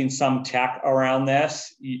without using some tech around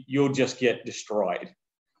this, you'll just get destroyed.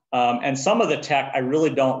 And some of the tech I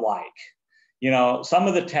really don't like. Some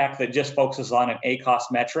of the tech that just focuses on an ACoS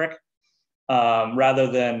metric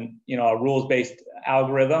rather than a rules-based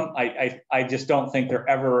algorithm, I just don't think they're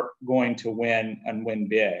ever going to win and win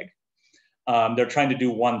big. They're trying to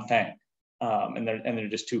do one thing, and they're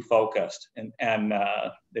just too focused, and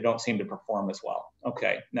they don't seem to perform as well.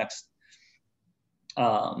 Okay, next.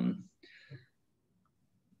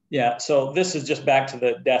 Yeah, so this is just back to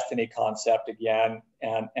the destiny concept again,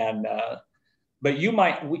 but you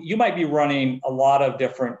might be running a lot of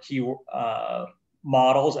different key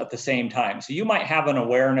models at the same time. So you might have an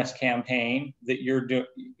awareness campaign that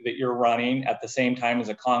you're running at the same time as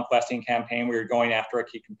a conquesting campaign where you're going after a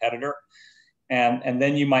key competitor. And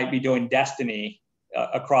then you might be doing destiny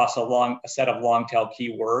across a set of long tail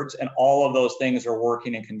keywords, and all of those things are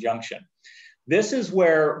working in conjunction. This is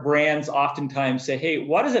where brands oftentimes say, hey,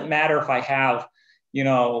 what does it matter if I have,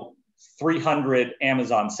 300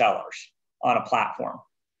 Amazon sellers on a platform?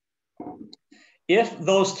 If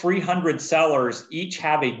those 300 sellers each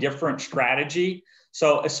have a different strategy,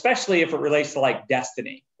 so especially if it relates to like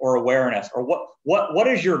destiny or awareness, or what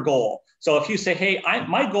is your goal? So if you say, hey,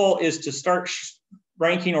 my goal is to start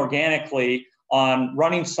ranking organically on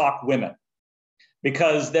running sock women,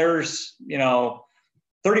 because there's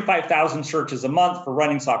 35,000 searches a month for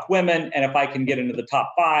running sock women, and if I can get into the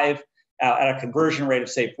top 5 at a conversion rate of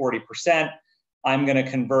say 40%, I'm going to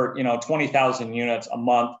convert 20,000 units a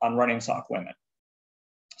month on running sock women.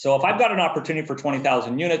 So if I've got an opportunity for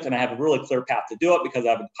 20,000 units and I have a really clear path to do it because I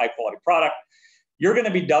have a high quality product, you're going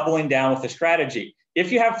to be doubling down with the strategy.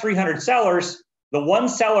 If you have 300 sellers, the one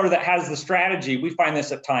seller that has the strategy, we find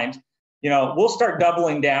this at times, we'll start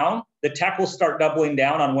doubling down. The tech will start doubling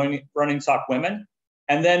down on running sock women.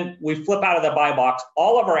 And then we flip out of the buy box.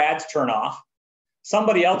 All of our ads turn off.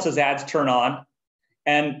 Somebody else's ads turn on.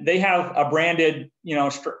 And they have a branded,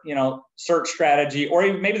 search strategy, or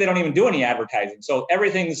even, maybe they don't even do any advertising. So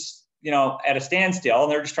everything's, at a standstill,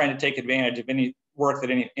 and they're just trying to take advantage of any work that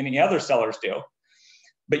any other sellers do.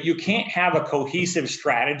 But you can't have a cohesive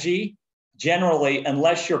strategy generally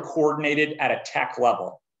unless you're coordinated at a tech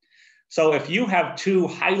level. So if you have 2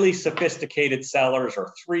 highly sophisticated sellers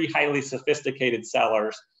or 3 highly sophisticated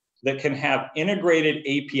sellers that can have integrated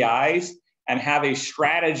APIs and have a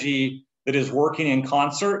strategy that is working in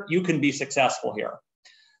concert, you can be successful here.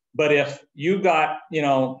 But if you've got,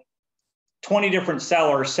 20 different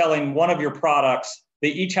sellers selling one of your products, they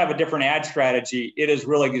each have a different ad strategy, it is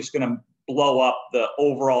really just going to blow up the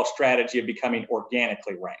overall strategy of becoming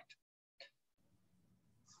organically ranked.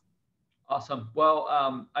 Awesome. Well,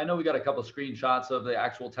 I know we got a couple of screenshots of the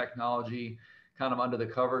actual technology kind of under the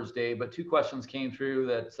covers, Dave, but 2 questions came through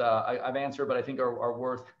that I've answered, but I think are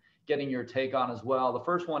worth getting your take on as well. The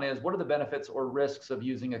first one is, what are the benefits or risks of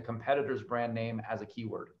using a competitor's brand name as a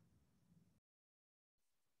keyword?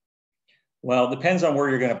 Well, it depends on where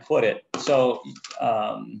you're going to put it. So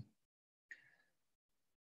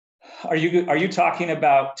are you talking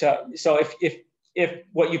about, so if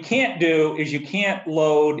what you can't do is you can't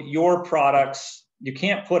load your products, you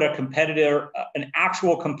can't put a competitor, an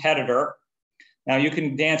actual competitor. Now you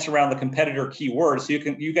can dance around the competitor keywords, so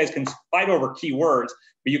you guys can fight over keywords,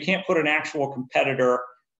 but you can't put an actual competitor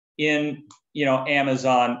in,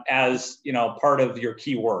 Amazon as, part of your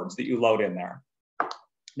keywords that you load in there.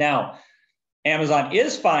 Now, Amazon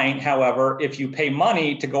is fine, however, if you pay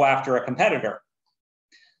money to go after a competitor.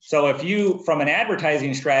 So if you, from an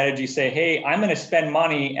advertising strategy, say, hey, I'm going to spend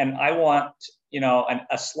money and I want,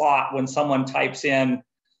 a slot when someone types in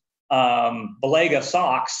Belega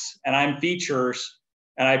socks and I'm features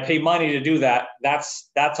and I pay money to do that,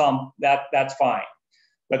 that's fine.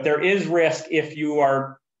 But there is risk if you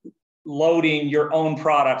are loading your own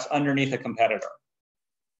products underneath a competitor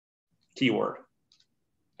keyword.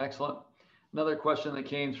 Excellent. Another question that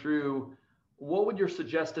came through, what would your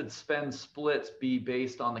suggested spend splits be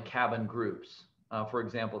based on the cabin groups? For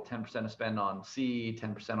example, 10% of spend on C,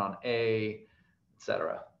 10% on A,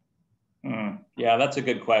 etc. Yeah, that's a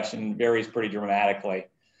good question. Varies pretty dramatically.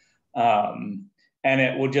 And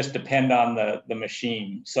it will just depend on the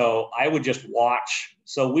machine. So I would just watch.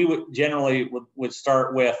 So we would generally would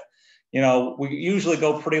start with, we usually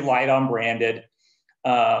go pretty light on branded.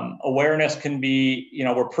 Awareness can be,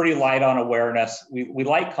 we're pretty light on awareness. We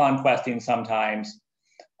like conquesting sometimes.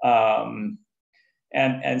 And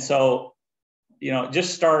so,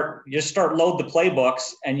 just start load the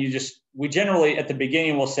playbooks, and we generally at the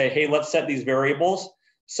beginning will say, hey, let's set these variables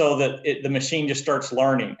so that the machine just starts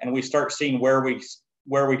learning, and we start seeing where we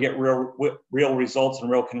get real results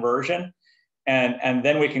and real conversion. And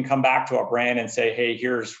then we can come back to our brand and say, hey,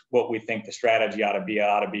 here's what we think the strategy ought to be. It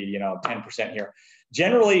ought to be, 10% here.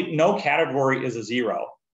 Generally, no category is a zero.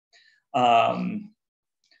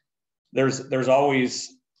 There's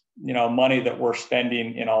always, money that we're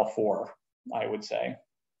spending in all four, I would say.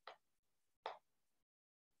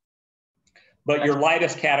 But your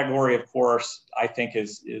lightest category, of course, I think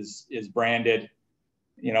is branded.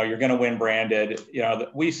 You're going to win branded.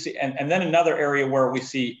 That we see, and then another area where we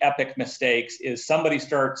see epic mistakes is somebody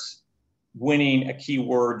starts winning a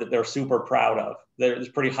keyword that they're super proud of. There's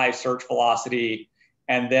pretty high search velocity,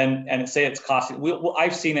 and say it's costing.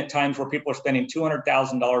 I've seen at times where people are spending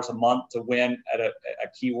 $200,000 a month to win at a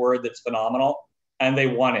keyword that's phenomenal, and they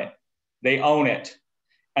won it, they own it,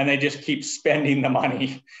 and they just keep spending the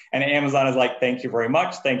money. And Amazon is like, thank you very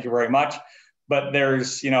much, thank you very much. But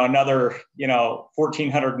there's, another,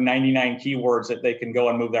 1,499 keywords that they can go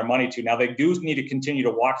and move their money to. Now, they do need to continue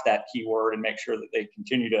to watch that keyword and make sure that they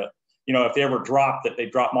continue to, if they ever drop, that they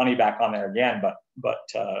drop money back on there again. But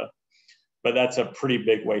that's a pretty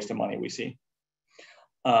big waste of money we see.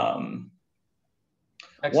 One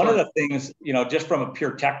of the things, just from a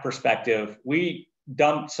pure tech perspective, we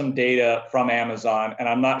dumped some data from Amazon, and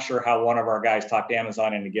I'm not sure how one of our guys talked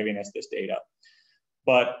Amazon into giving us this data.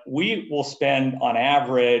 But we will spend on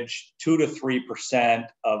average 2 to 3%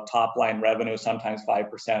 of top line revenue, sometimes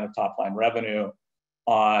 5% of top line revenue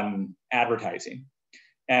on advertising.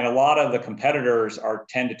 And a lot of the competitors are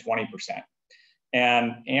 10 to 20%.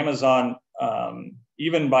 And Amazon,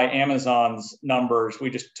 even by Amazon's numbers, we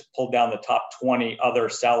just pulled down the top 20 other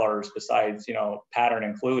sellers besides, Pattern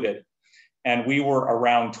included. And we were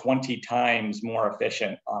around 20 times more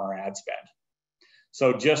efficient on our ad spend.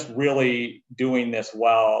 So just really doing this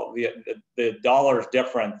well, the dollars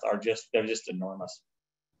difference they're just enormous.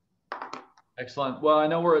 Excellent. Well, I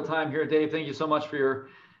know we're at time here, Dave. Thank you so much for your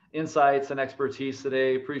insights and expertise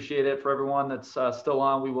today. Appreciate it. For everyone that's still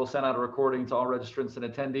on, we will send out a recording to all registrants and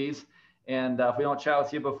attendees. And if we don't chat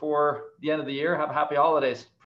with you before the end of the year, have happy holidays.